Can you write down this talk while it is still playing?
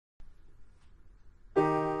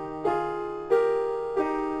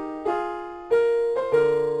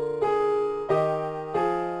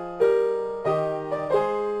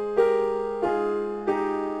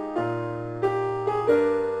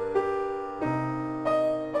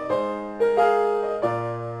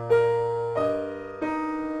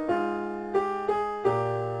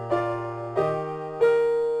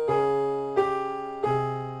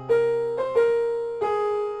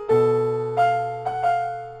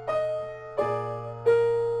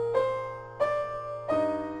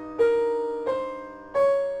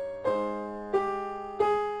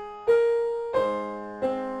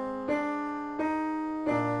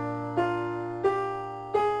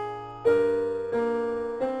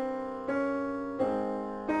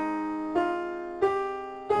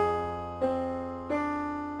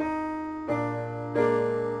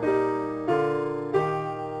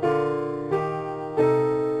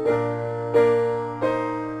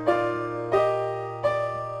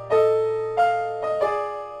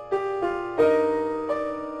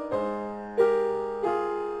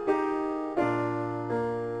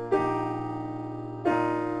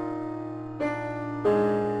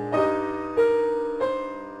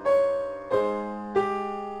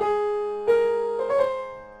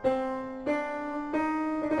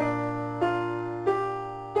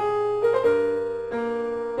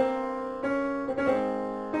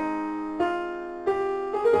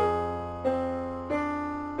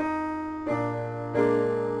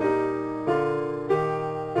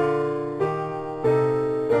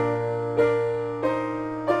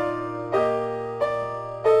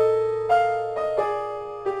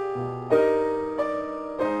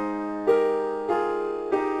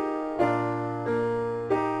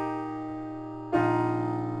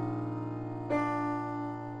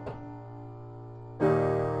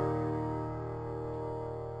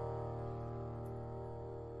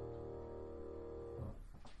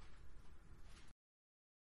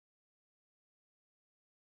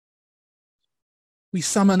We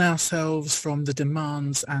summon ourselves from the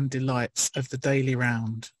demands and delights of the daily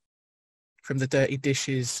round, from the dirty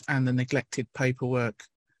dishes and the neglected paperwork,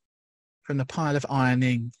 from the pile of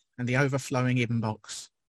ironing and the overflowing inbox,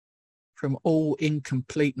 from all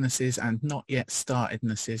incompletenesses and not yet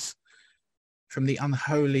startednesses, from the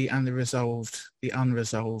unholy and the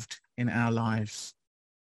unresolved in our lives.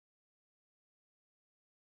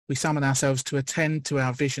 We summon ourselves to attend to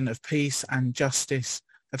our vision of peace and justice,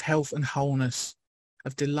 of health and wholeness,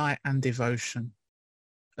 of delight and devotion,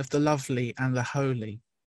 of the lovely and the holy,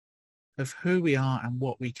 of who we are and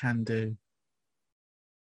what we can do.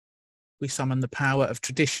 We summon the power of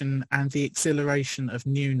tradition and the exhilaration of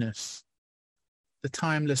newness, the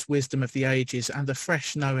timeless wisdom of the ages and the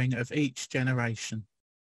fresh knowing of each generation.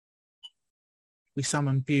 We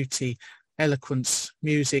summon beauty, eloquence,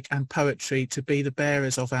 music and poetry to be the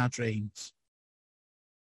bearers of our dreams.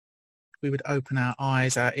 We would open our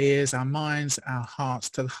eyes, our ears, our minds, our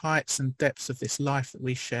hearts to the heights and depths of this life that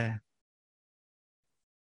we share.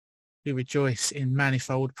 We rejoice in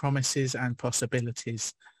manifold promises and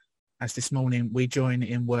possibilities as this morning we join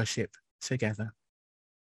in worship together.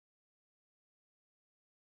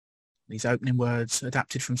 These opening words,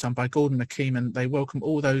 adapted from some by Gordon McKeeman, they welcome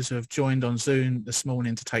all those who have joined on Zoom this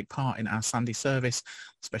morning to take part in our Sunday service.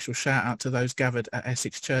 Special shout out to those gathered at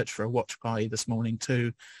Essex Church for a watch party this morning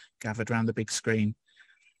too, gathered around the big screen.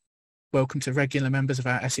 Welcome to regular members of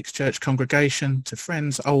our Essex Church congregation, to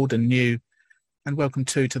friends old and new, and welcome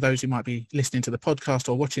too to those who might be listening to the podcast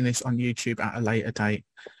or watching this on YouTube at a later date.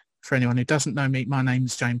 For anyone who doesn't know me, my name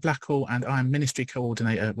is Jane Blackall and I'm Ministry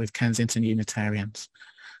Coordinator with Kensington Unitarians.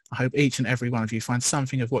 I hope each and every one of you finds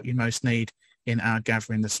something of what you most need in our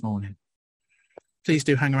gathering this morning. Please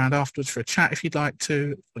do hang around afterwards for a chat if you'd like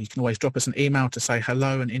to, or you can always drop us an email to say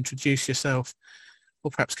hello and introduce yourself,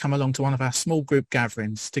 or perhaps come along to one of our small group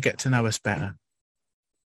gatherings to get to know us better.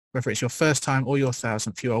 Whether it's your first time or your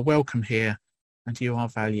thousandth, you are welcome here and you are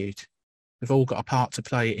valued. We've all got a part to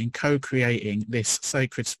play in co-creating this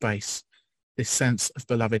sacred space, this sense of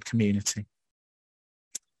beloved community.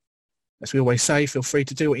 As we always say, feel free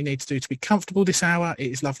to do what you need to do to be comfortable this hour.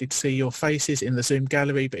 It is lovely to see your faces in the Zoom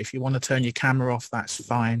gallery, but if you want to turn your camera off, that's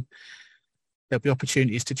fine. There'll be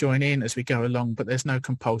opportunities to join in as we go along, but there's no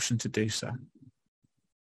compulsion to do so.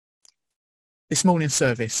 This morning's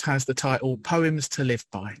service has the title Poems to Live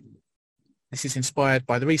By. This is inspired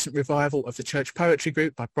by the recent revival of the Church Poetry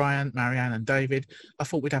Group by Brian, Marianne and David. I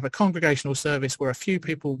thought we'd have a congregational service where a few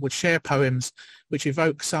people would share poems which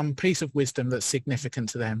evoke some piece of wisdom that's significant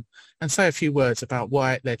to them and say a few words about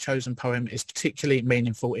why their chosen poem is particularly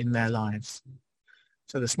meaningful in their lives.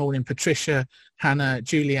 So this morning, Patricia, Hannah,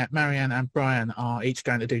 Juliet, Marianne and Brian are each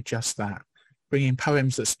going to do just that, bringing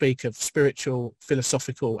poems that speak of spiritual,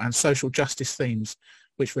 philosophical and social justice themes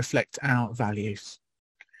which reflect our values.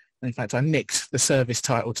 In fact, I nicked the service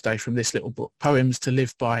title today from this little book, Poems to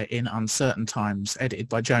Live By in Uncertain Times, edited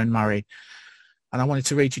by Joan Murray. And I wanted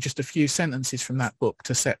to read you just a few sentences from that book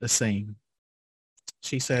to set the scene.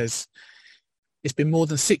 She says, "It's been more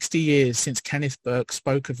than 60 years since Kenneth Burke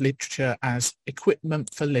spoke of literature as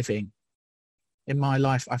equipment for living. In my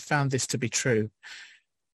life, I found this to be true.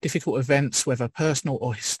 Difficult events, whether personal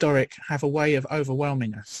or historic, have a way of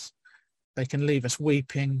overwhelming us. They can leave us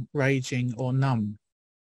weeping, raging, or numb.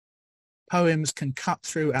 Poems can cut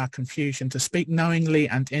through our confusion to speak knowingly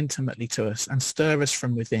and intimately to us and stir us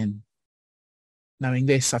from within. Knowing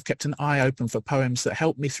this, I've kept an eye open for poems that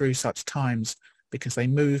help me through such times because they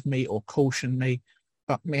move me or caution me,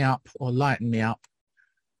 buck me up or lighten me up.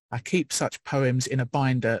 I keep such poems in a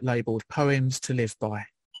binder labelled Poems to Live By.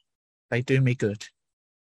 They do me good."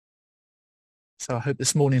 So I hope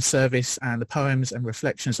this morning's service and the poems and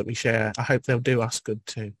reflections that we share, I hope they'll do us good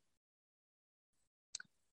too.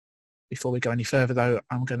 Before we go any further though,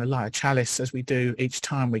 I'm going to light a chalice as we do each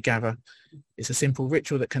time we gather. It's a simple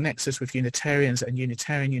ritual that connects us with Unitarians and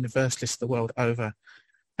Unitarian Universalists the world over,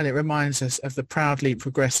 and it reminds us of the proudly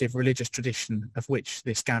progressive religious tradition of which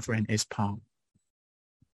this gathering is part.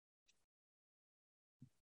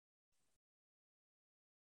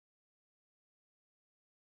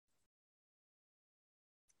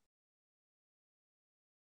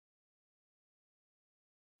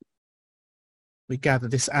 We gather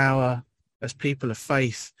this hour as people of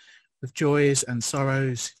faith with joys and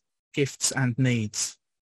sorrows, gifts and needs.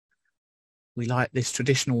 We light this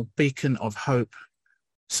traditional beacon of hope,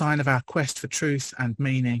 sign of our quest for truth and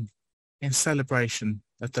meaning in celebration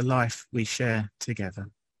of the life we share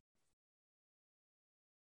together.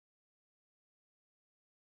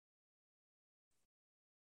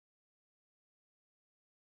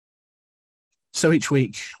 So each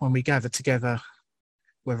week when we gather together,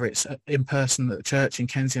 whether it's in person at the church in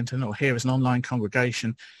Kensington or here as an online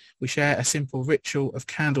congregation, we share a simple ritual of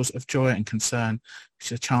candles of joy and concern,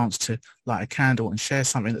 which is a chance to light a candle and share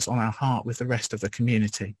something that's on our heart with the rest of the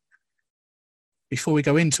community. Before we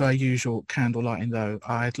go into our usual candle lighting though,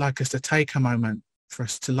 I'd like us to take a moment for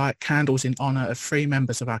us to light candles in honour of 3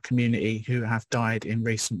 members of our community who have died in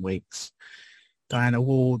recent weeks: Diana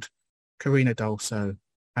Ward, Karina Dolso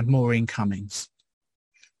and Maureen Cummings,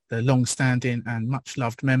 the long-standing and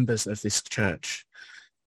much-loved members of this church.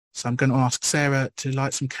 So I'm going to ask Sarah to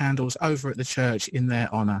light some candles over at the church in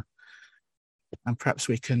their honour, and perhaps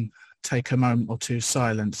we can take a moment or two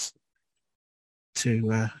silence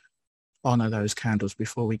to honour those candles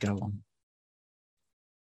before we go on.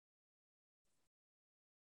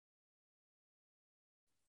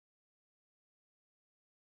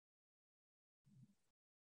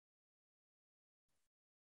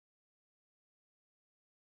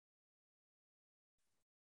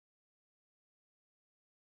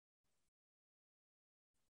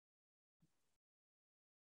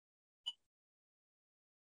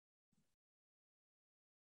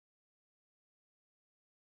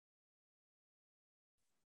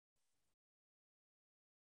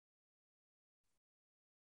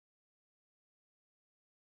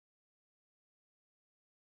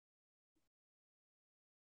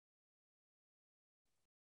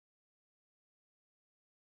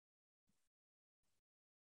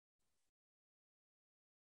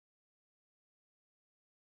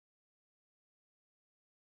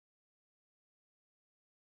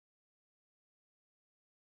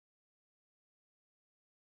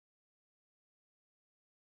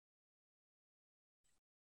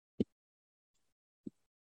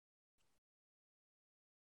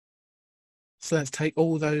 So let's take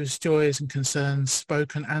all those joys and concerns,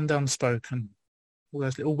 spoken and unspoken, all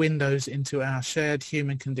those little windows into our shared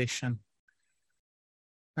human condition,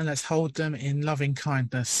 and let's hold them in loving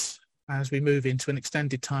kindness as we move into an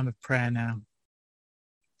extended time of prayer now.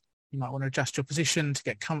 You might want to adjust your position to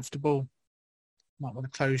get comfortable. You might want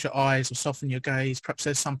to close your eyes or soften your gaze. Perhaps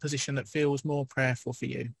there's some position that feels more prayerful for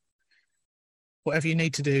you. Whatever you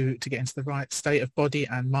need to do to get into the right state of body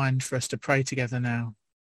and mind for us to pray together now,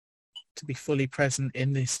 to be fully present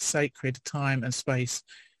in this sacred time and space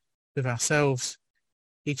with ourselves,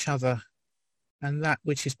 each other, and that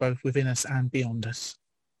which is both within us and beyond us.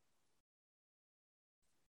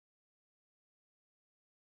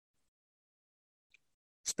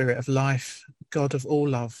 Spirit of life, God of all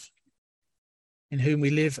love, in whom we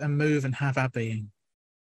live and move and have our being,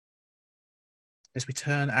 as we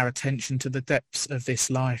turn our attention to the depths of this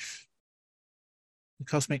life, the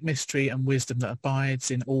cosmic mystery and wisdom that abides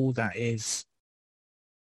in all that is,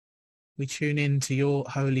 we tune in to your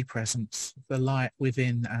holy presence, the light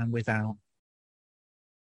within and without.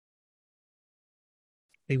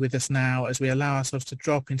 Be with us now as we allow ourselves to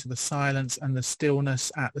drop into the silence and the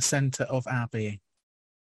stillness at the centre of our being.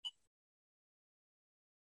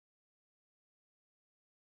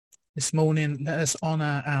 This morning, let us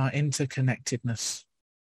honour our interconnectedness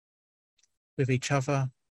with each other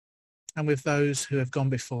and with those who have gone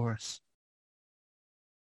before us.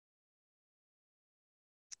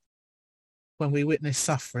 When we witness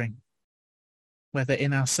suffering, whether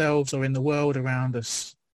in ourselves or in the world around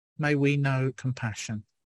us, may we know compassion.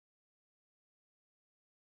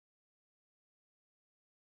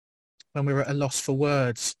 When we're at a loss for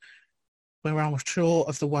words, when we're unsure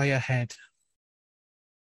of the way ahead,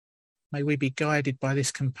 may we be guided by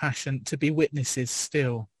this compassion to be witnesses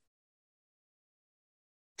still,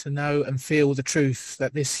 to know and feel the truth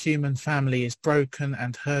that this human family is broken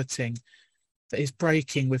and hurting, that is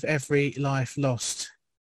breaking with every life lost,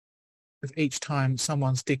 with each time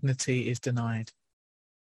someone's dignity is denied.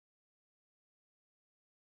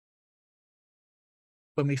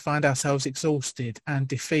 When we find ourselves exhausted and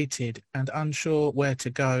defeated and unsure where to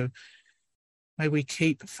go, may we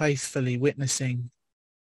keep faithfully witnessing,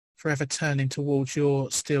 forever turning towards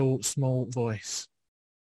your still small voice.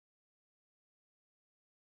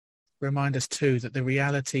 Remind us too that the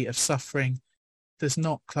reality of suffering does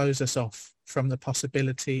not close us off from the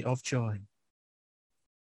possibility of joy.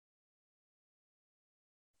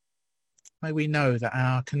 May we know that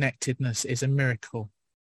our connectedness is a miracle,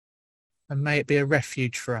 and may it be a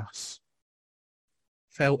refuge for us,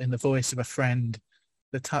 felt in the voice of a friend,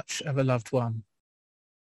 the touch of a loved one,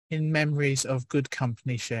 in memories of good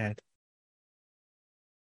company shared.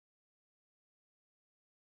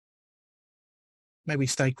 May we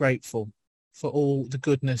stay grateful for all the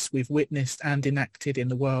goodness we've witnessed and enacted in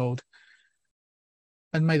the world,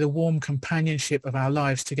 and may the warm companionship of our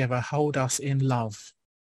lives together hold us in love,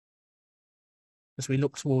 as we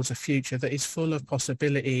look towards a future that is full of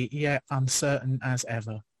possibility, yet uncertain as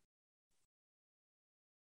ever.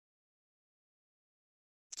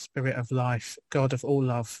 Spirit of life, God of all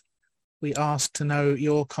love, we ask to know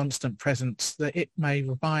your constant presence, that it may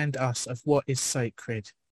remind us of what is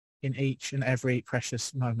sacred in each and every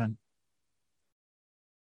precious moment.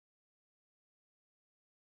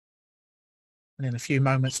 And in a few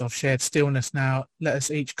moments of shared stillness now, let us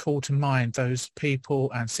each call to mind those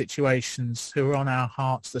people and situations who are on our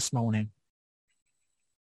hearts this morning.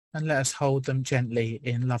 And let us hold them gently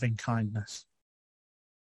in loving kindness.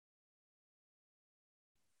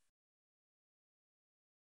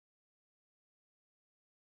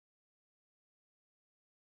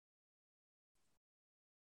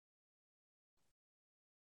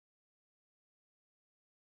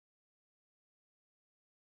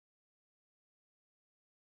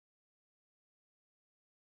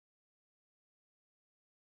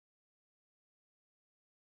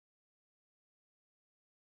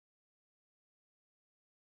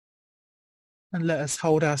 And let us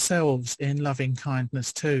hold ourselves in loving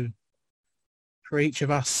kindness too, for each of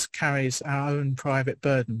us carries our own private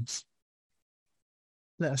burdens.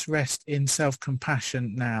 Let us rest in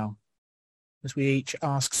self-compassion now, as we each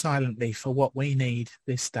ask silently for what we need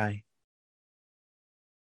this day.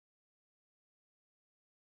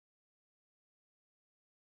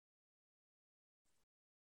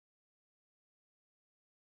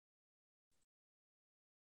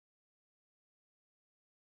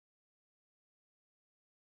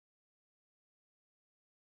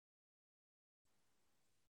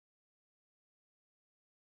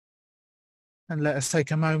 And let us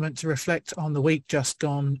take a moment to reflect on the week just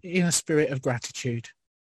gone in a spirit of gratitude.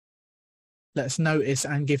 Let us notice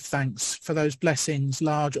and give thanks for those blessings,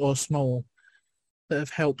 large or small, that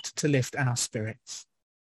have helped to lift our spirits.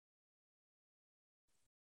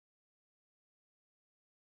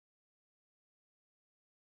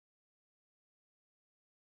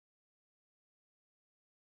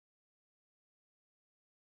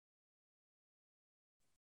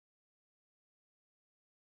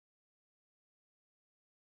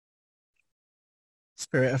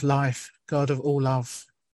 Spirit of life, God of all love,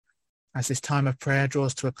 as this time of prayer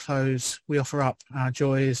draws to a close, we offer up our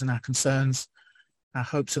joys and our concerns, our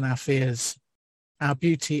hopes and our fears, our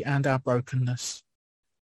beauty and our brokenness,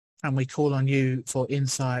 and we call on you for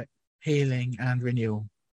insight, healing and renewal.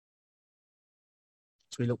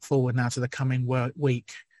 As we look forward now to the coming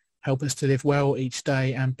week, help us to live well each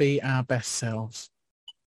day and be our best selves,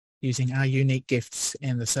 using our unique gifts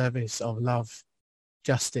in the service of love,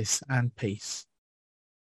 justice and peace.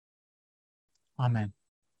 Amen.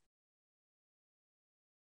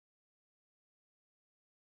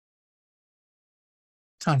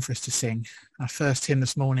 Time for us to sing. Our first hymn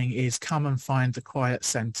this morning is Come and Find the Quiet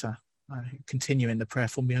Centre. Continue in the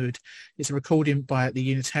prayerful mood. It's a recording by the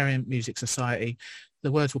Unitarian Music Society.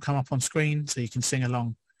 The words will come up on screen so you can sing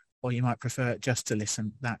along, or you might prefer just to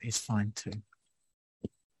listen. That is fine too.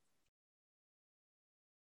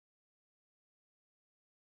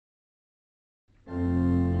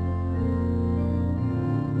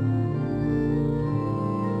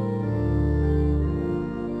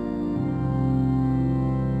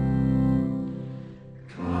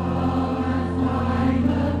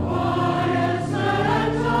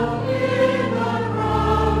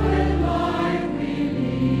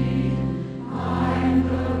 I'm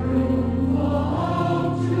the room for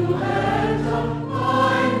hope to enter.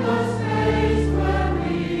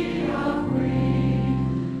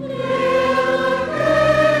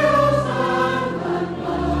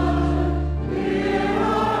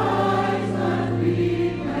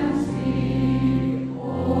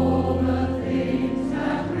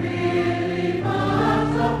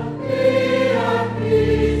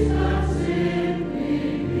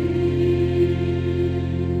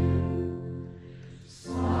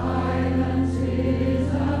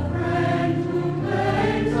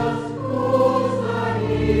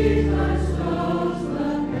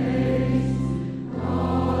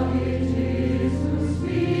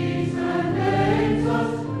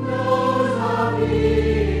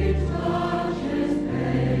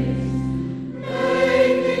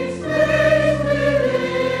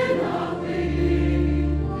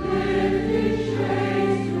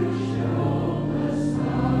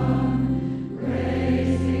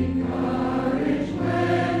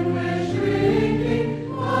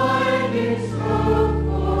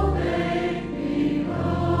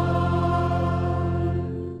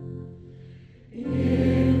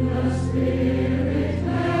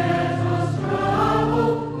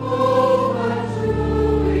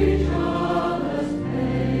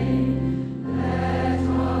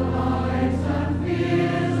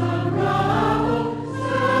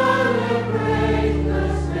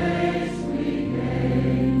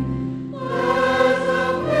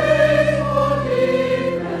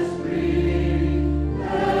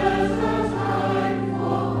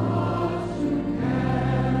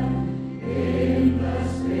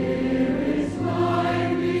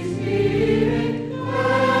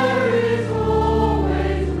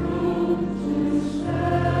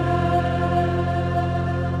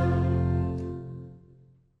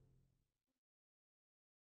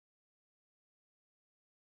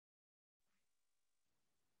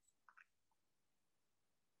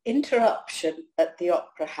 Interruption at the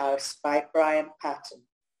Opera House by Brian Patton.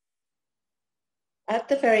 At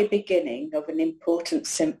the very beginning of an important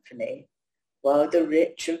symphony, while the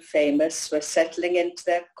rich and famous were settling into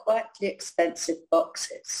their quietly expensive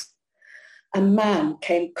boxes, a man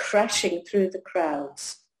came crashing through the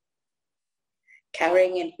crowds,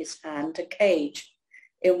 carrying in his hand a cage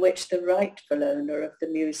in which the rightful owner of the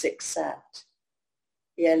music sat,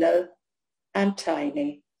 yellow and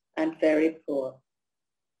tiny and very poor.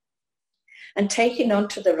 And taking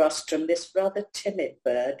onto the rostrum this rather timid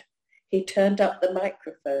bird, he turned up the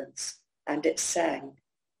microphones and it sang.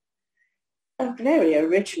 A very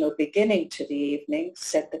original beginning to the evening,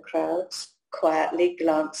 said the crowds, quietly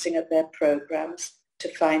glancing at their programs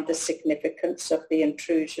to find the significance of the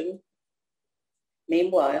intrusion.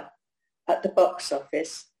 Meanwhile, at the box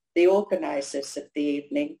office, the organisers of the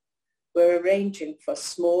evening were arranging for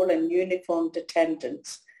small and uniformed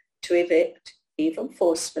attendants to evict, even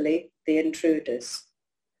forcefully, the intruders.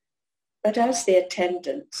 But as the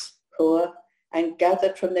attendants, poor and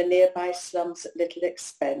gathered from the nearby slums at little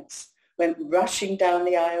expense, went rushing down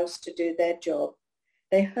the aisles to do their job,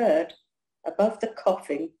 they heard, above the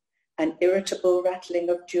coughing and irritable rattling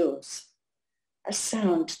of jewels, a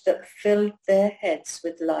sound that filled their heads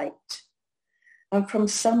with light. And from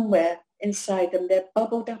somewhere inside them there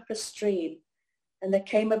bubbled up a stream, and there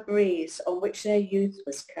came a breeze on which their youth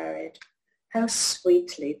was carried. How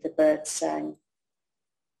sweetly the birds sang.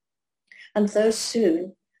 And though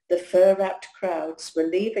soon the fur-wrapped crowds were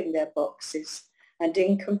leaving their boxes and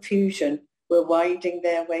in confusion were winding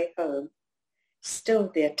their way home,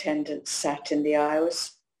 still the attendants sat in the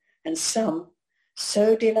aisles, and some,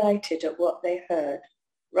 so delighted at what they heard,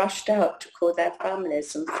 rushed out to call their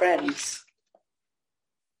families and friends.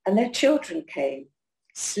 And their children came,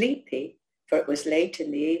 sleepy, for it was late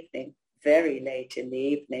in the evening, very late in the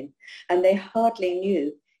evening, and they hardly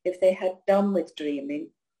knew if they had done with dreaming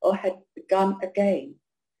or had begun again.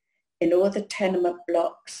 In all the tenement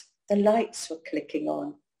blocks, the lights were clicking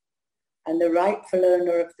on, and the rightful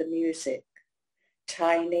owner of the music,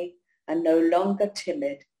 tiny and no longer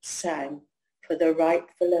timid, sang for the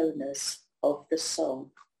rightful owners of the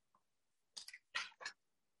song.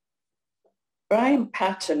 Brian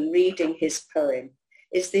Patton reading his poem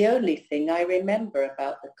is the only thing I remember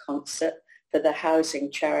about the concert for the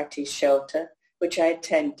housing charity shelter, which I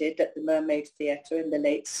attended at the Mermaid Theatre in the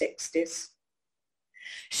late 60s.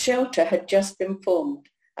 Shelter had just been formed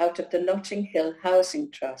out of the Notting Hill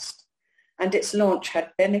Housing Trust, and its launch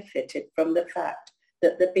had benefited from the fact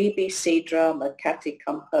that the BBC drama Cathy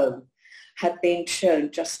Come Home had been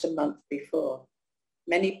shown just a month before.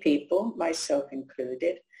 Many people, myself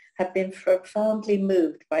included, had been profoundly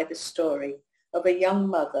moved by the story of a young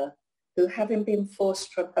mother who, having been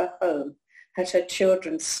forced from her home, had her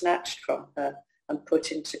children snatched from her and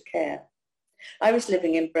put into care. I was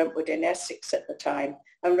living in Brentwood in Essex at the time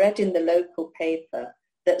and read in the local paper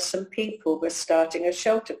that some people were starting a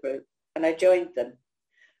shelter group, and I joined them.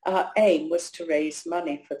 Our aim was to raise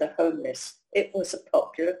money for the homeless. It was a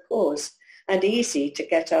popular cause and easy to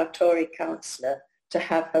get our Tory councillor to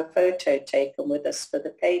have her photo taken with us for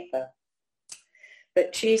the paper.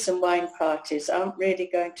 But cheese and wine parties aren't really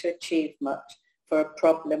going to achieve much for a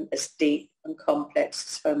problem as deep and complex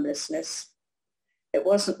as homelessness. It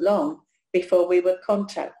wasn't long before we were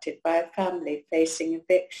contacted by a family facing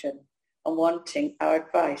eviction and wanting our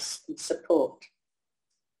advice and support.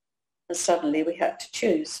 And suddenly we had to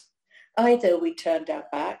choose. Either we turned our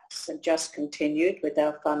backs and just continued with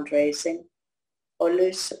our fundraising, or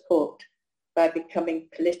lose support by becoming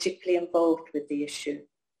politically involved with the issue.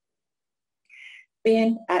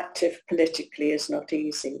 Being active politically is not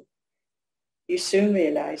easy. You soon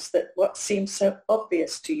realize that what seems so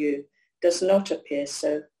obvious to you does not appear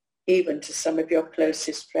so, even to some of your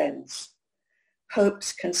closest friends.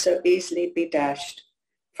 Hopes can so easily be dashed.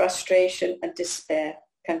 Frustration and despair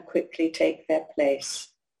can quickly take their place.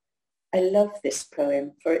 I love this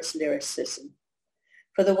poem for its lyricism,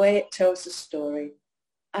 for the way it tells a story,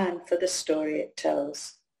 and for the story it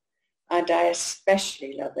tells. And I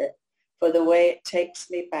especially love it for the way it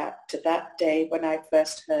takes me back to that day when I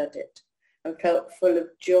first heard it and felt full of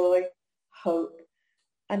joy, hope,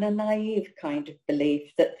 and a naive kind of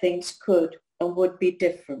belief that things could and would be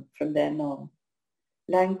different from then on.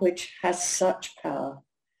 Language has such power.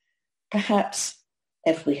 Perhaps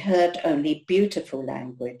if we heard only beautiful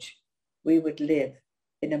language, we would live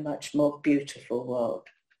in a much more beautiful world.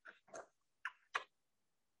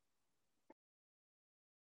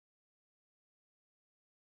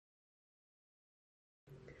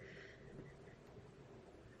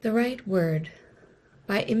 The Right Word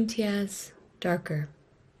by Imtiaz Darker.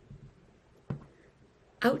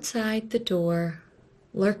 Outside the door,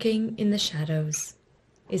 lurking in the shadows,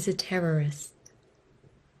 is a terrorist.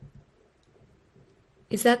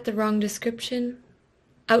 Is that the wrong description?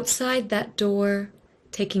 Outside that door,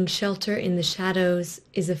 taking shelter in the shadows,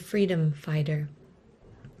 is a freedom fighter.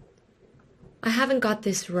 I haven't got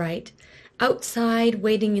this right. Outside,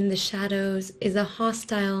 waiting in the shadows, is a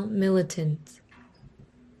hostile militant.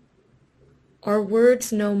 Are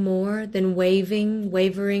words no more than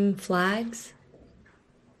wavering flags?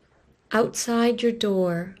 Outside your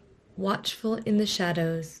door, watchful in the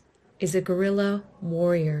shadows, is a guerrilla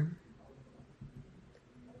warrior.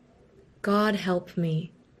 God help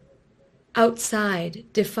me. Outside,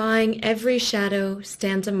 defying every shadow,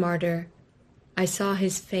 stands a martyr. I saw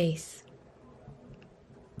his face.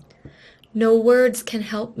 No words can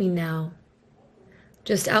help me now.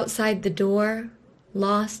 Just outside the door,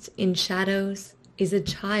 lost in shadows, is a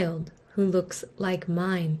child who looks like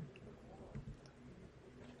mine.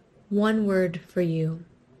 One word for you.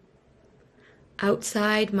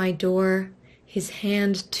 Outside my door, his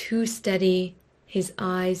hand too steady, his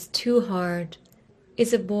eyes too hard,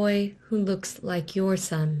 is a boy who looks like your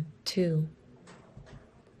son, too.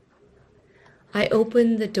 I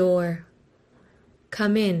open the door.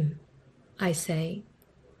 Come in, I say.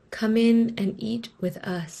 Come in and eat with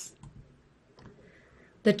us.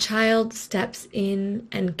 The child steps in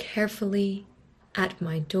and carefully, at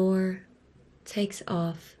my door, takes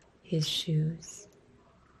off his shoes.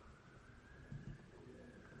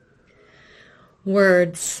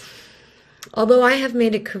 Words. Although I have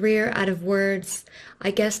made a career out of words,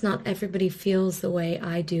 I guess not everybody feels the way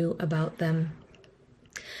I do about them.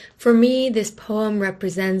 For me, this poem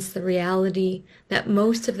represents the reality that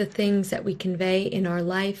most of the things that we convey in our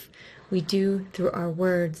life, we do through our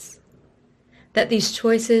words. That these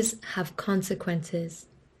choices have consequences.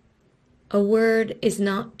 A word is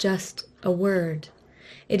not just a word.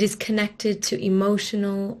 It is connected to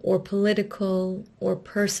emotional or political or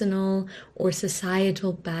personal or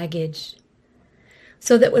societal baggage.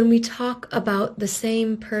 So that when we talk about the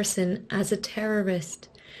same person as a terrorist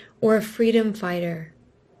or a freedom fighter,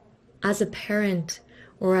 as a parent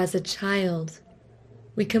or as a child,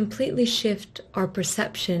 we completely shift our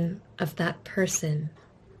perception of that person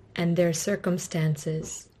and their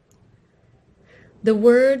circumstances. The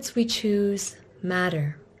words we choose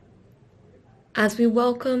matter. As we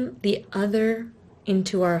welcome the other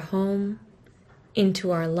into our home, into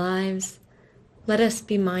our lives, let us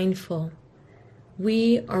be mindful.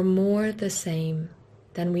 We are more the same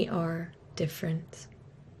than we are different.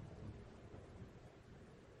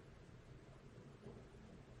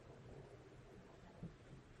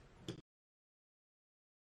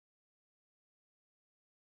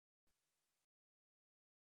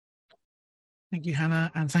 Thank you, Hannah,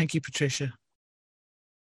 and thank you, Patricia.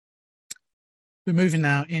 We're moving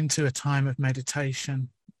now into a time of meditation,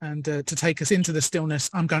 and to take us into the stillness,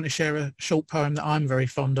 I'm going to share a short poem that I'm very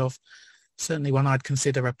fond of, certainly one I'd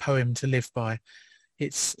consider a poem to live by.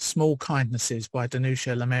 It's Small Kindnesses by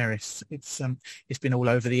Danusha Lamaris. It's been all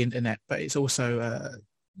over the internet, but it's also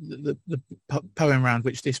the poem around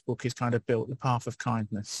which this book is kind of built, The Path of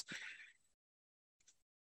Kindness.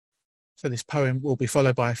 So this poem will be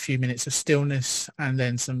followed by a few minutes of stillness and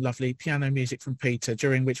then some lovely piano music from Peter,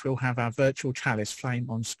 during which we'll have our virtual chalice flame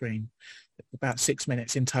on screen, about 6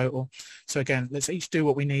 minutes in total. So again, let's each do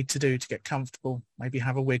what we need to do to get comfortable, maybe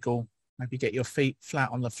have a wiggle, maybe get your feet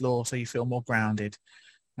flat on the floor so you feel more grounded,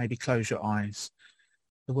 maybe close your eyes.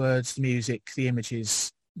 The words, the music, the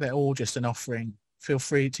images, they're all just an offering. Feel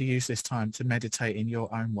free to use this time to meditate in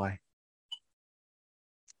your own way.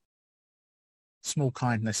 Small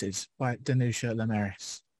Kindnesses by Danusha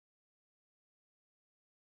Lamaris.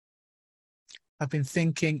 I've been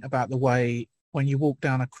thinking about the way when you walk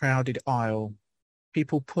down a crowded aisle,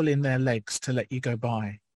 people pull in their legs to let you go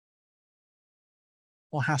by.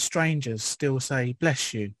 Or how strangers still say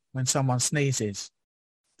bless you when someone sneezes,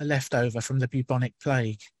 a leftover from the bubonic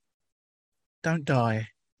plague. Don't die,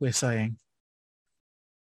 we're saying.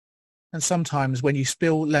 And sometimes when you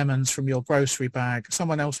spill lemons from your grocery bag,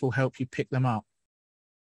 someone else will help you pick them up.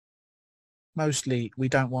 Mostly, we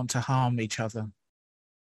don't want to harm each other.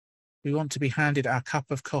 We want to be handed our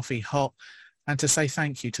cup of coffee hot and to say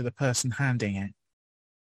thank you to the person handing it,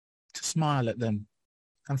 to smile at them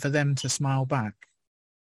and for them to smile back,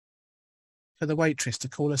 for the waitress to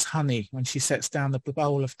call us honey when she sets down the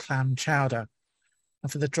bowl of clam chowder,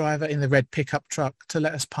 and for the driver in the red pickup truck to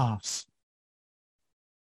let us pass.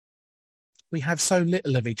 We have so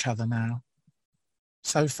little of each other now,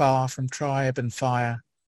 so far from tribe and fire,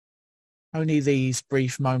 only these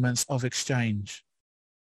brief moments of exchange.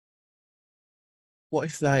 What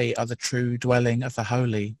if they are the true dwelling of the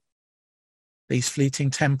holy? These fleeting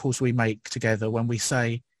temples we make together when we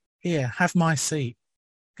say, "Here, have my seat.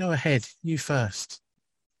 Go ahead, you first.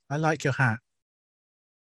 I like your hat."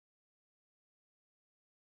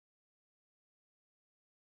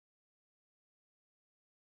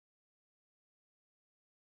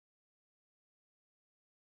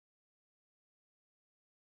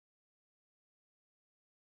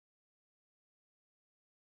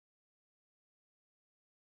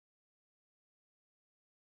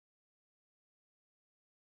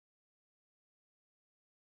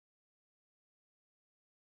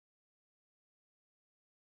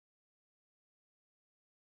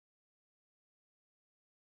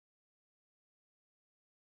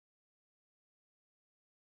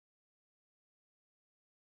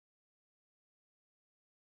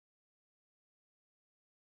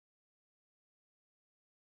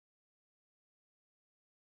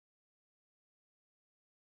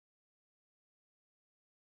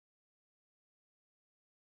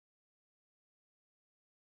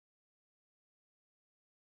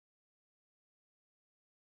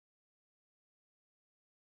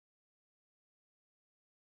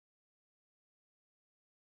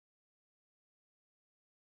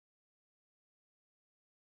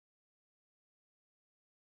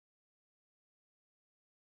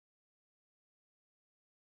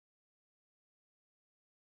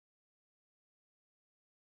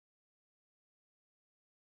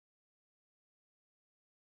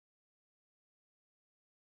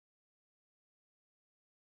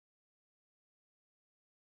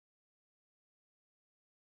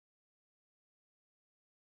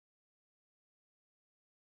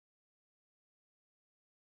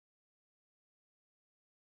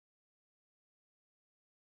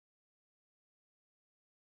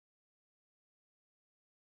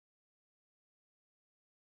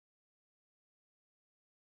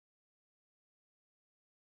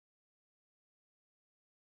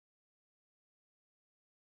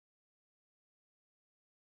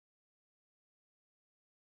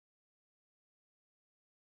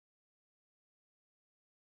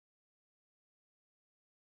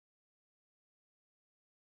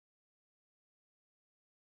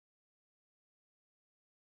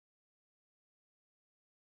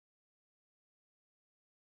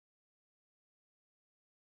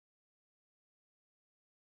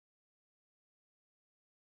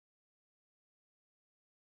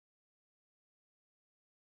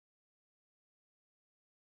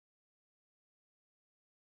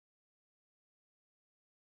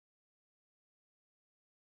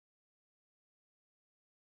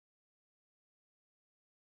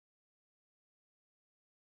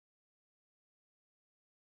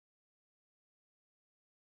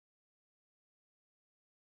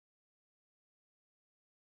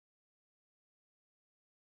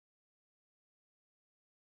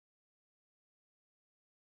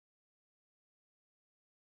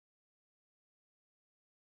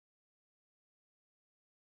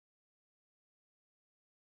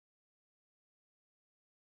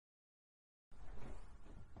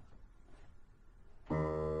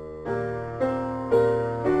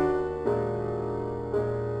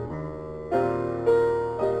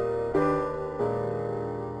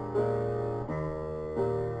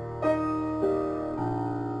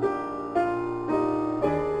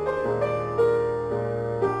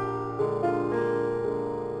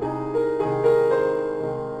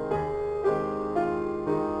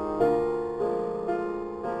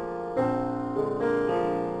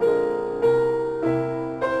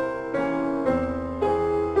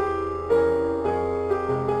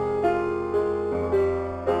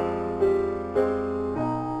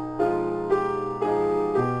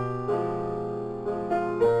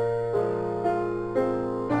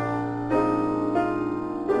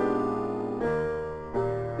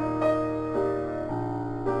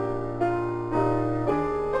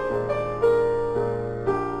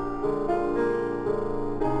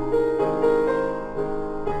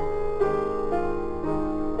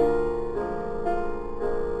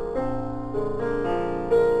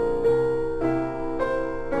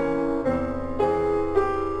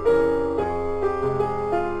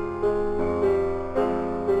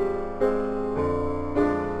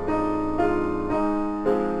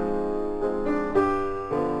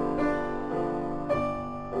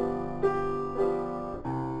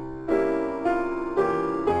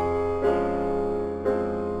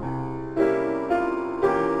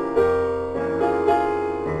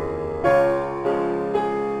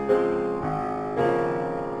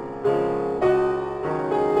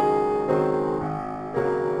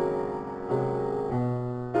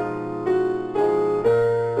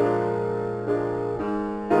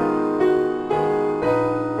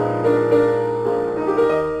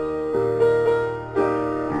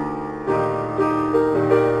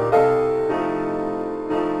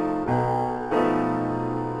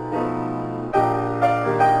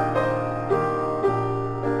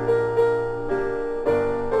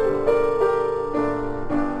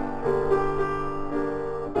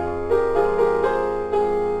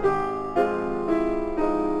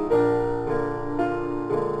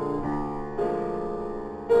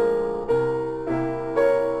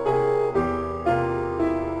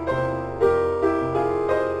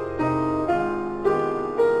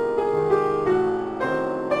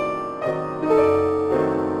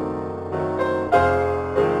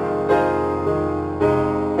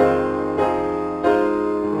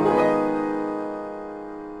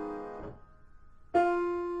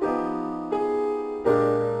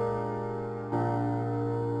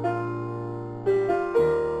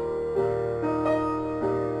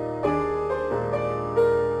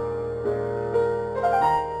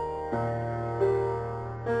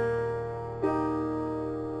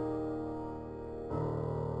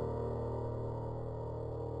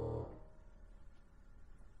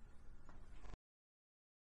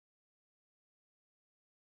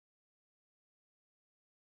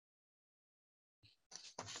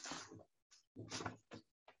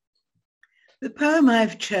 The poem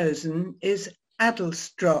I've chosen is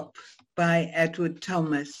Adlestrop by Edward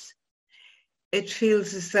Thomas. It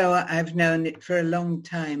feels as though I've known it for a long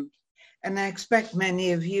time, and I expect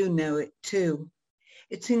many of you know it too.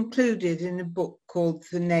 It's included in a book called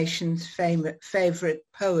The Nation's Favourite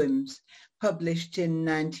Poems, published in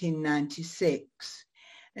 1996.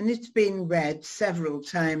 And it's been read several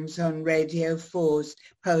times on Radio 4's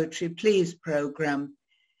Poetry Please programme.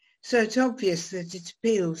 So it's obvious that it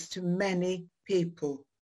appeals to many people.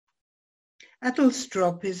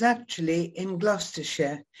 Adlestrop is actually in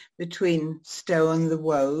Gloucestershire, between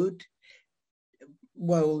Stow-on-the-Wold,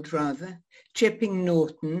 Chipping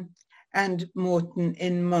Norton, and Moreton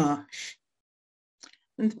in Marsh.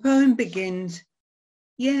 And the poem begins,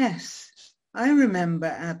 "Yes, I remember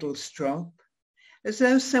Adlestrop," as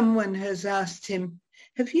though someone has asked him,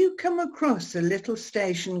 "Have you come across a little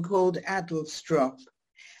station called Adlestrop?"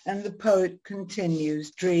 And the poet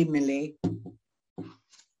continues dreamily,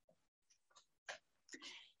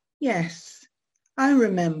 "Yes, I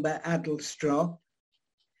remember Adlestrop,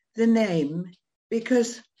 the name,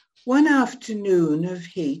 because one afternoon of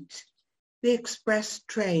heat, the express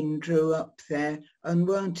train drew up there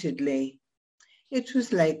unwontedly. It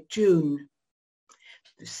was late June.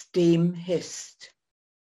 The steam hissed.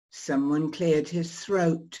 Someone cleared his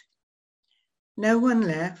throat. No one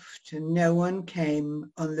left and no one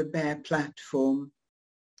came on the bare platform.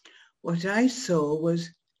 What I saw was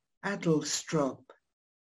Adlestrop,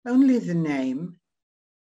 only the name,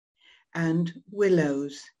 and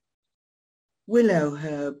willows, willow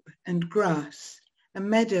herb and grass, a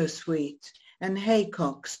meadowsweet and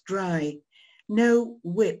haycocks dry, no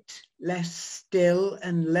whit less still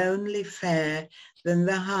and lonely fair than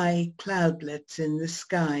the high cloudlets in the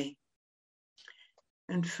sky.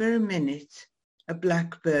 And for a minute a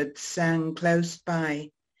blackbird sang close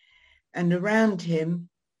by, and around him,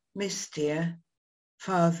 mistier,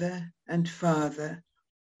 farther and farther,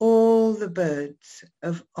 all the birds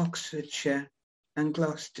of Oxfordshire and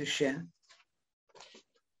Gloucestershire."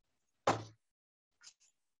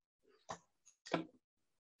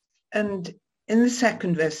 And in the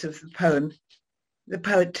second verse of the poem, the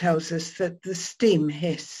poet tells us that the steam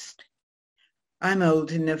hissed. I'm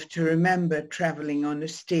old enough to remember travelling on a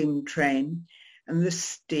steam train and the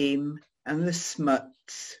steam and the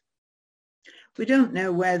smuts. We don't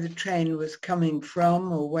know where the train was coming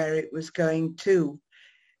from or where it was going to,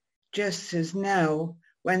 just as now,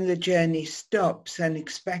 when the journey stops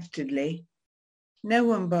unexpectedly, no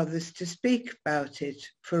one bothers to speak about it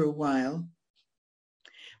for a while.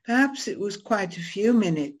 Perhaps it was quite a few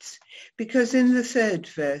minutes, because in the third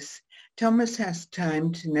verse, Thomas has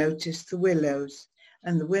time to notice the willows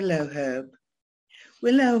and the willow herb.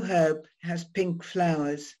 Willow herb has pink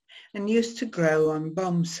flowers and used to grow on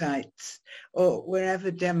bomb sites or wherever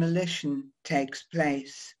demolition takes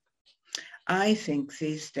place. I think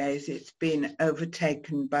these days it's been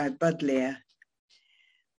overtaken by buddleia.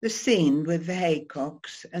 The scene with the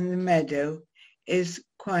haycocks and the meadow is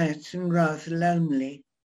quiet and rather lonely.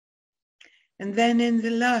 And then in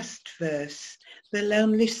the last verse, the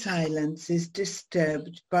lonely silence is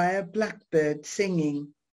disturbed by a blackbird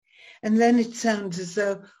singing. And then it sounds as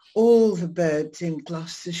though all the birds in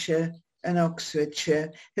Gloucestershire and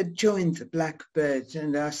Oxfordshire had joined the blackbird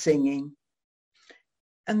and are singing.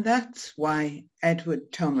 And that's why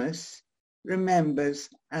Edward Thomas remembers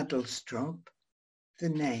Adlestrop, the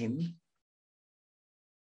name.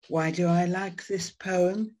 Why do I like this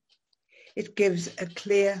poem? It gives a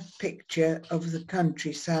clear picture of the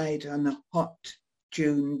countryside on a hot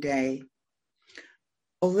June day.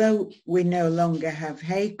 Although we no longer have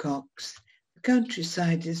haycocks, the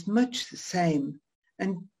countryside is much the same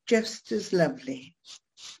and just as lovely.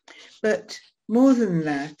 But more than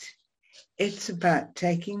that, it's about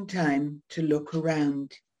taking time to look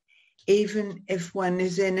around. Even if one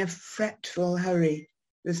is in a fretful hurry,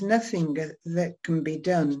 there's nothing that can be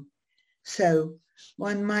done. So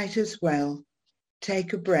one might as well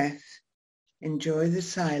take a breath, enjoy the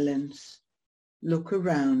silence, look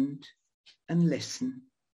around and listen.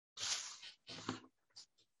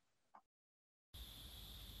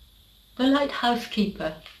 The Lighthouse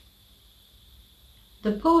Keeper.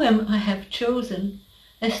 The poem I have chosen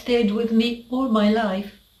has stayed with me all my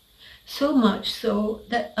life, so much so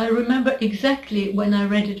that I remember exactly when I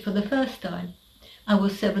read it for the first time. I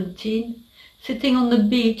was 17, sitting on the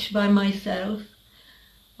beach by myself,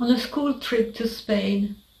 on a school trip to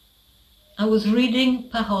Spain. I was reading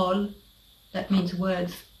Paroles, that means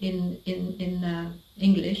words in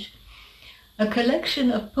English, a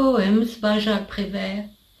collection of poems by Jacques Prévert,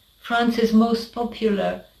 France's most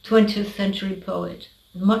popular 20th century poet.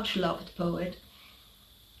 much loved poet.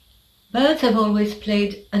 Birds have always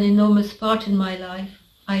played an enormous part in my life.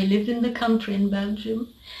 I lived in the country in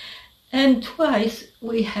Belgium, and twice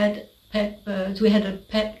we had pet birds. We had a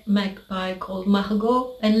pet magpie called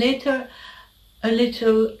Margot, and later a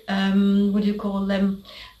little, what do you call them?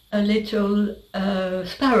 A little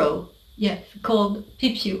sparrow, yes, called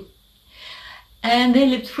Pipiu. And they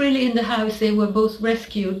lived freely in the house. They were both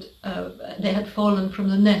rescued. They had fallen from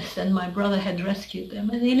the nest, and my brother had rescued them.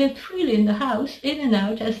 And they lived freely in the house, in and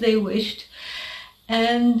out, as they wished.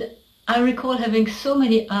 And I recall having so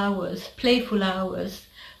many hours, playful hours,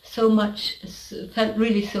 so much, felt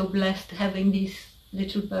really so blessed having these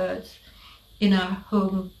little birds in our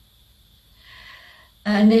home.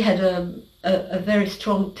 And they had a very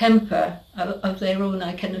strong temper of their own,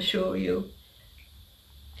 I can assure you.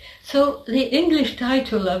 So the English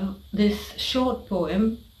title of this short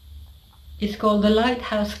poem is called The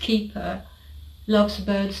Lighthouse Keeper Loves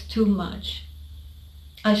Birds Too Much.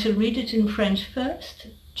 I shall read it in French first,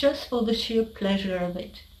 just for the sheer pleasure of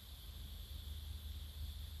it.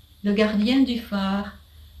 Le gardien du phare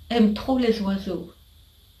aime trop les oiseaux,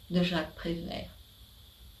 de Jacques Prévert.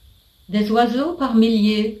 Des oiseaux par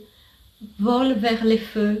milliers volent vers les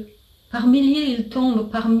feux. Par milliers ils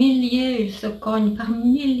tombent, par milliers ils se cognent, par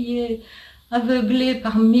milliers aveuglés,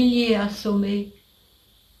 par milliers assommés.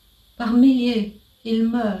 Par milliers ils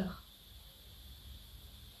meurent.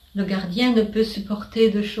 Le gardien ne peut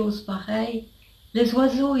supporter de choses pareilles. Les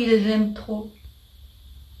oiseaux, il les aime trop.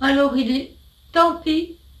 Alors il dit, tant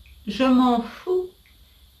pis, je m'en fous,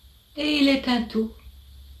 et il éteint tout.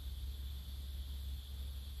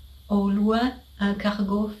 Au loin, un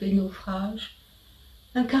cargo fait naufrage.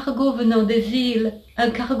 Un cargo venant des îles,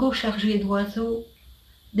 un cargo chargé d'oiseaux,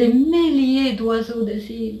 des milliers d'oiseaux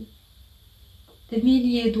des îles, des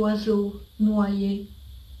milliers d'oiseaux noyés.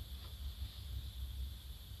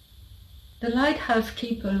 The lighthouse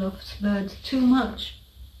keeper loves birds too much.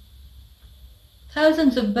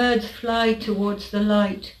 Thousands of birds fly towards the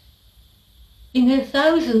light. In their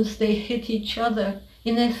thousands they hit each other,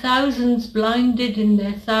 in their thousands blinded, in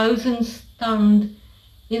their thousands stunned,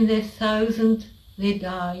 in their thousands they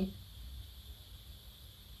die.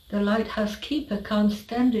 The lighthouse keeper can't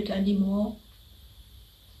stand it anymore.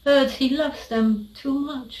 Birds, he loves them too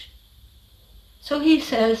much. So he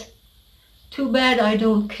says, too bad, I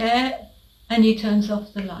don't care, and he turns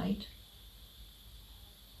off the light.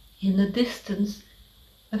 In the distance,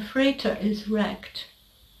 a freighter is wrecked,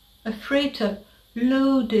 a freighter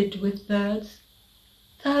loaded with birds,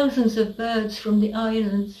 thousands of birds from the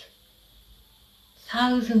islands,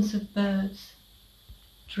 thousands of birds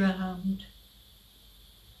drowned.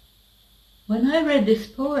 When I read this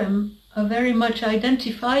poem, I very much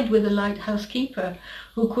identified with the lighthouse keeper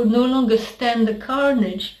who could no longer stand the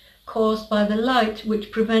carnage caused by the light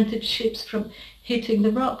which prevented ships from hitting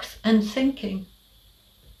the rocks and sinking.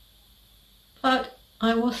 But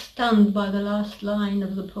I was stunned by the last line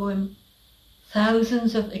of the poem.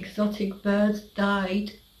 Thousands of exotic birds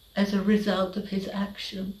died as a result of his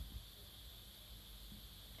action.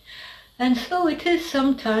 And so it is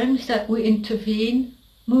sometimes that we intervene,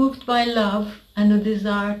 moved by love and a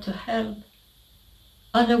desire to help,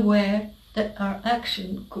 unaware that our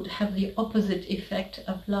action could have the opposite effect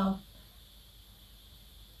of love.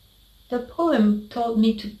 The poem taught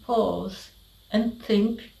me to pause and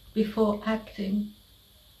think before acting,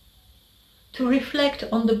 to reflect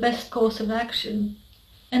on the best course of action,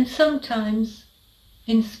 and sometimes,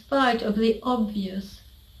 in spite of the obvious,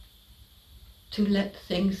 to let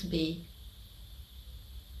things be.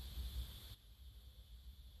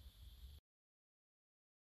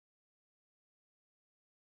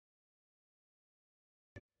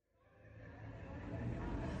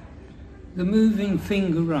 The moving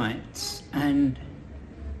finger writes, and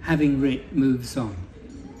having writ moves on.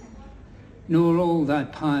 Nor all thy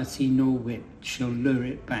piety nor wit shall lure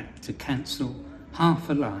it back to cancel half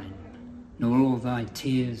a line, nor all thy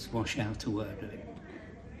tears wash out a word of it.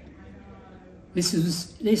 This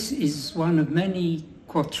is one of many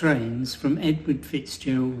quatrains from Edward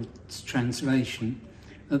Fitzgerald's translation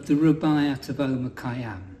of the Rubaiyat of Omar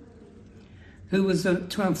Khayyam, who was a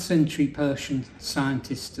 12th century Persian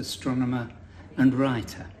scientist, astronomer and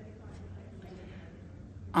writer.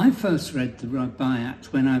 I first read the Rubaiyat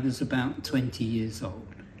when I was about 20 years old,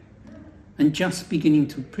 and just beginning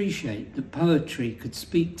to appreciate that poetry could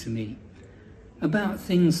speak to me about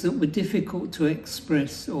things that were difficult to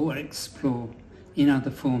express or explore in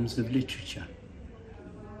other forms of literature.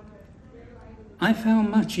 I found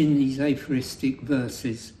much in these aphoristic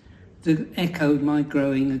verses that echoed my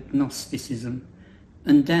growing agnosticism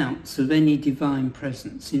and doubts of any divine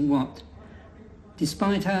presence in what,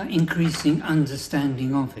 despite our increasing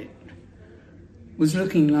understanding of it, was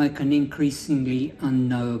looking like an increasingly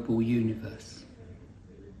unknowable universe.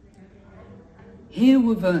 Here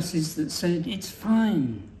were verses that said it's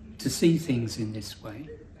fine to see things in this way,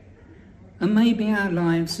 and maybe our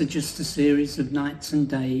lives are just a series of nights and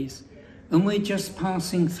days, and we're just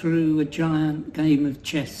passing through a giant game of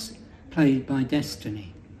chess played by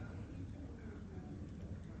destiny.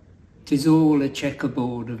 'Tis all a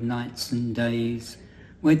checkerboard of nights and days,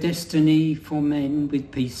 where destiny for men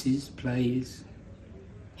with pieces plays,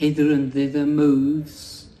 hither and thither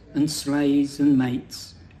moves, and slays and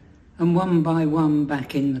mates, and one by one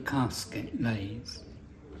back in the casket lays.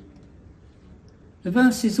 The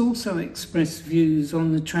verses also express views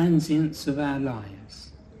on the transience of our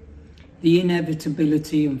lives, the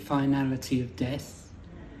inevitability and finality of death,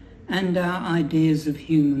 and our ideas of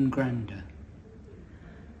human grandeur,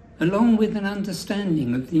 along with an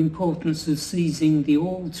understanding of the importance of seizing the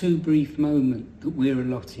all too brief moment that we're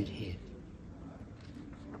allotted here.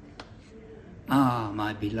 Ah,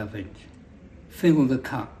 my beloved, fill the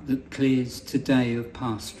cup that clears today of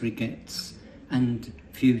past regrets and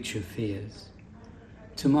future fears.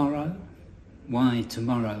 Tomorrow, why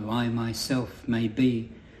tomorrow I myself may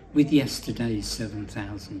be with yesterday's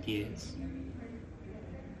 7,000 years.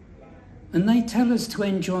 And they tell us to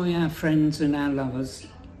enjoy our friends and our lovers,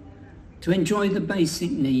 to enjoy the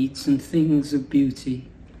basic needs and things of beauty,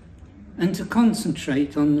 and to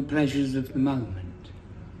concentrate on the pleasures of the moment.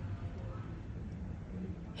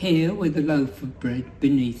 Here, with a loaf of bread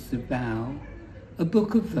beneath the bough, a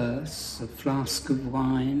book of verse, a flask of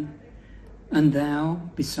wine, and thou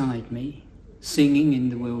beside me, singing in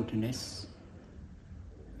the wilderness.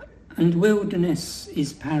 And wilderness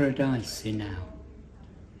is paradise enow.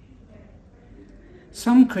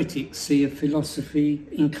 Some critics see a philosophy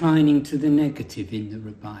inclining to the negative in the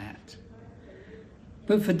Rubaiyat.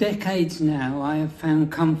 But for decades now, I have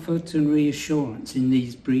found comfort and reassurance in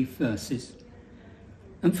these brief verses.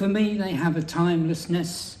 And for me, they have a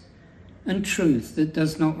timelessness and truth that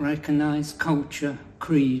does not recognize culture,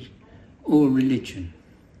 creed, or religion.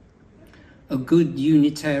 A good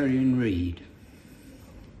Unitarian read.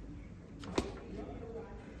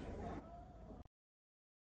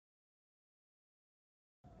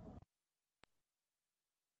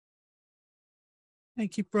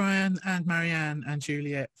 Thank you, Brian and Marianne and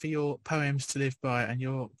Juliet, for your poems to live by and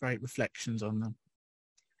your great reflections on them.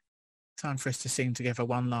 Time for us to sing together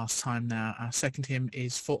one last time now. Our second hymn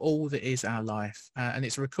is For All That Is Our Life, and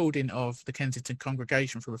it's a recording of the Kensington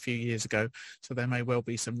congregation from a few years ago, so there may well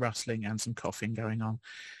be some rustling and some coughing going on.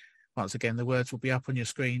 Once again, the words will be up on your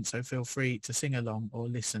screen, so feel free to sing along or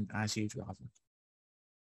listen as you'd rather.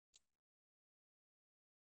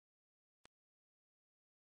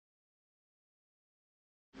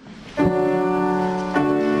 Oh,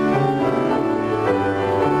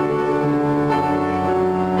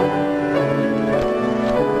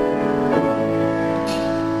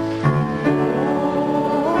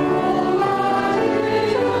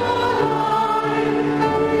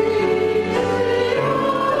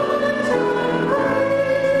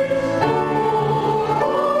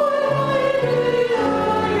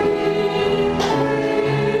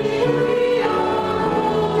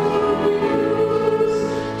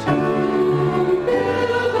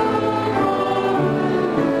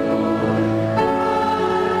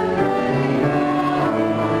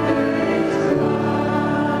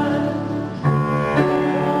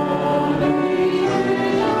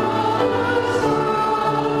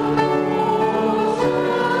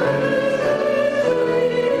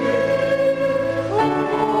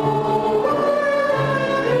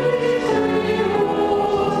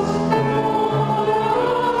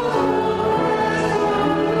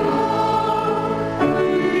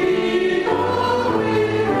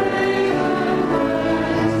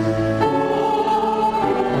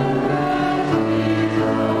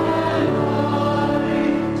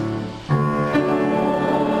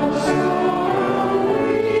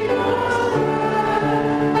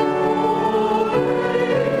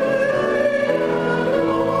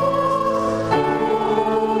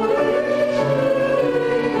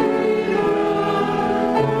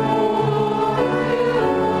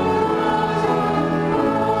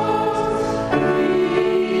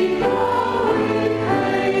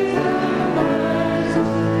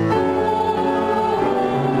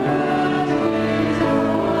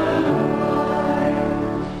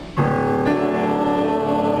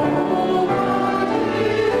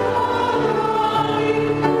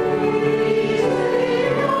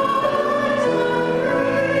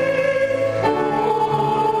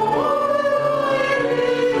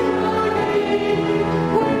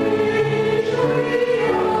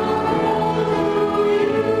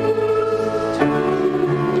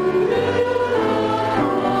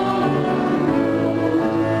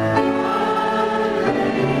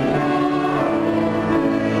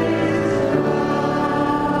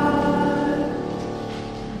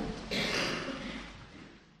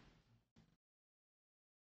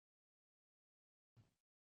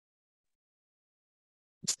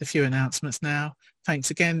 A few announcements now. Thanks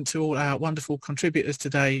again to all our wonderful contributors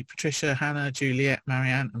today, Patricia, Hannah, Juliet,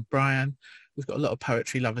 Marianne and Brian. We've got a lot of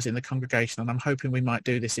poetry lovers in the congregation and I'm hoping we might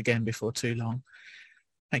do this again before too long.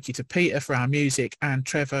 Thank you to Peter for our music and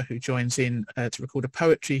Trevor who joins in to record a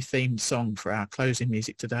poetry themed song for our closing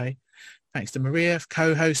music today. Thanks to Maria for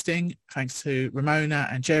co-hosting. Thanks to Ramona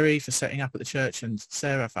and Jerry for setting up at the church and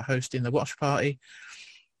Sarah for hosting the watch party.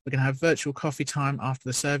 We're going to have virtual coffee time after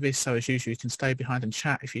the service, so as usual you can stay behind and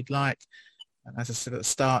chat if you'd like. And as I said at the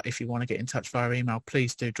start, if you want to get in touch via email,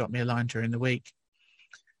 please do drop me a line during the week.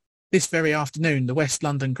 This very afternoon, the West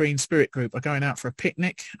London Green Spirit Group are going out for a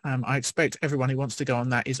picnic. I expect everyone who wants to go on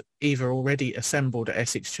that is either already assembled at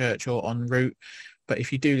Essex Church or en route. But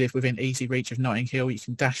if you do live within easy reach of Notting Hill, you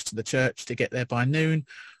can dash to the church to get there by noon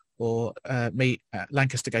or meet at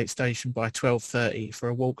Lancaster Gate Station by 12:30 for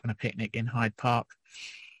a walk and a picnic in Hyde Park.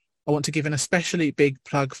 I want to give an especially big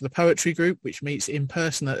plug for the poetry group, which meets in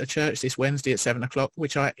person at the church this Wednesday at 7 o'clock,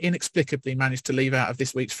 which I inexplicably managed to leave out of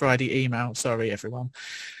this week's Friday email. Sorry, everyone.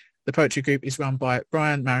 The poetry group is run by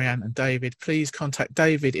Brian, Marianne and David. Please contact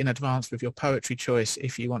David in advance with your poetry choice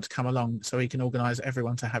if you want to come along so he can organise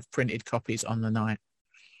everyone to have printed copies on the night.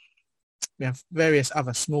 We have various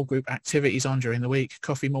other small group activities on during the week.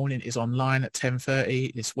 Coffee Morning is online at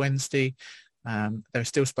 10:30 this Wednesday. There are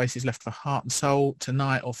still spaces left for Heart and Soul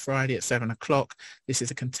tonight or Friday at 7 o'clock. This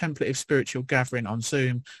is a contemplative spiritual gathering on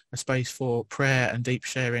Zoom, a space for prayer and deep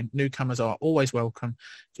sharing. Newcomers are always welcome.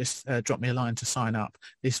 Just drop me a line to sign up.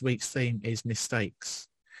 This week's theme is mistakes.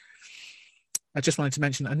 I just wanted to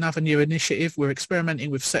mention another new initiative. We're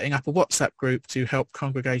experimenting with setting up a WhatsApp group to help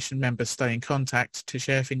congregation members stay in contact, to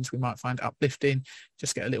share things we might find uplifting,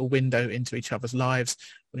 just get a little window into each other's lives.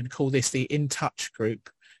 We're going to call this the In Touch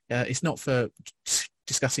group. It's not for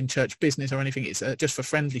discussing church business or anything, it's just for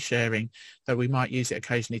friendly sharing, though we might use it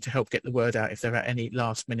occasionally to help get the word out if there are any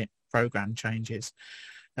last minute programme changes.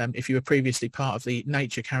 If you were previously part of the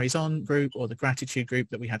Nature Carries On group or the Gratitude group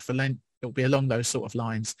that we had for Lent, it will be along those sort of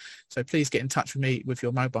lines. So please get in touch with me with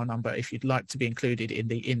your mobile number if you'd like to be included in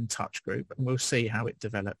the In Touch group, and we'll see how it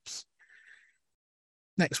develops.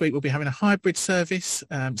 Next week we'll be having a hybrid service,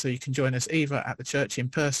 so you can join us either at the church in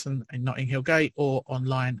person in Notting Hill Gate or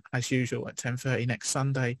online as usual at 10:30 next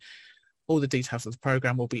Sunday. All the details of the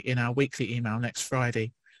programme will be in our weekly email next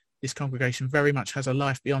Friday. This congregation very much has a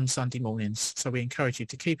life beyond Sunday mornings, so we encourage you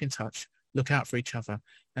to keep in touch, look out for each other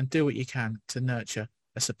and do what you can to nurture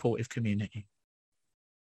a supportive community.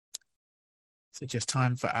 So just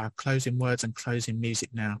time for our closing words and closing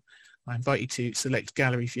music now. I invite you to select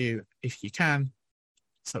Gallery View if you can,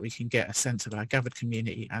 so we can get a sense of our gathered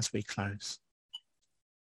community as we close.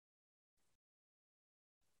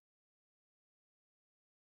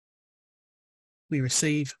 We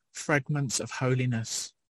receive fragments of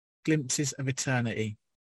holiness, glimpses of eternity,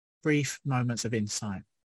 brief moments of insight.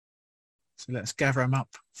 So let's gather them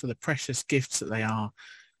up for the precious gifts that they are,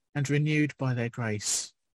 and renewed by their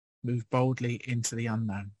grace, move boldly into the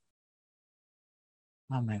unknown.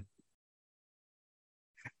 Amen.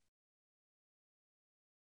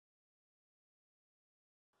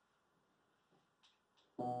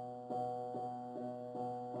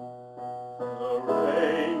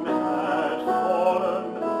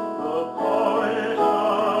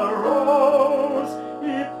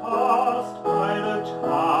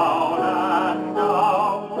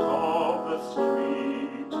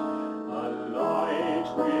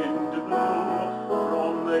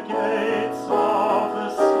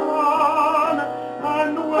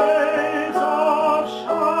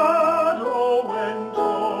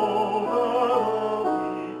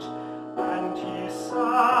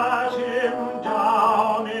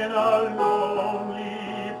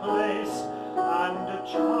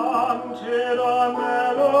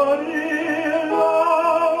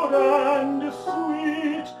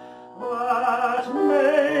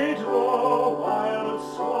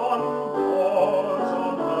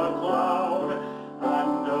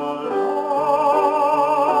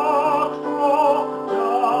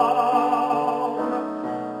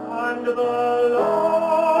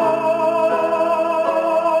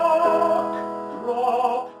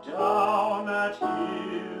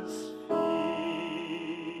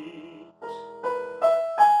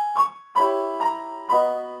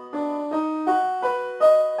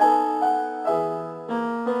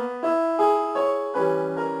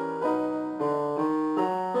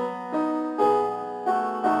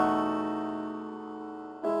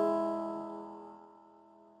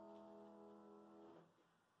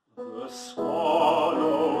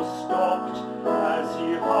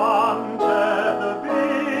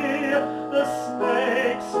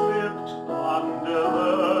 Slipped under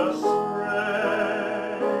the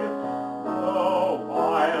spray.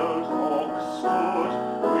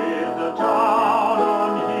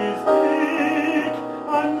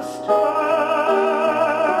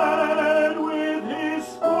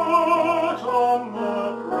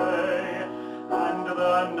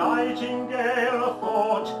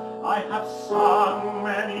 sung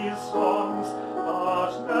many songs,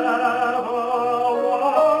 but never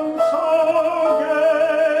one so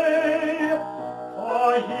gay. For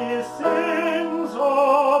he sings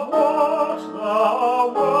of what the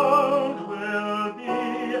world will be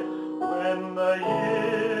when the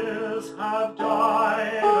years have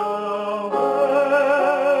died away.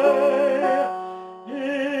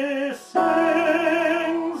 He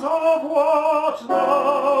sings of what the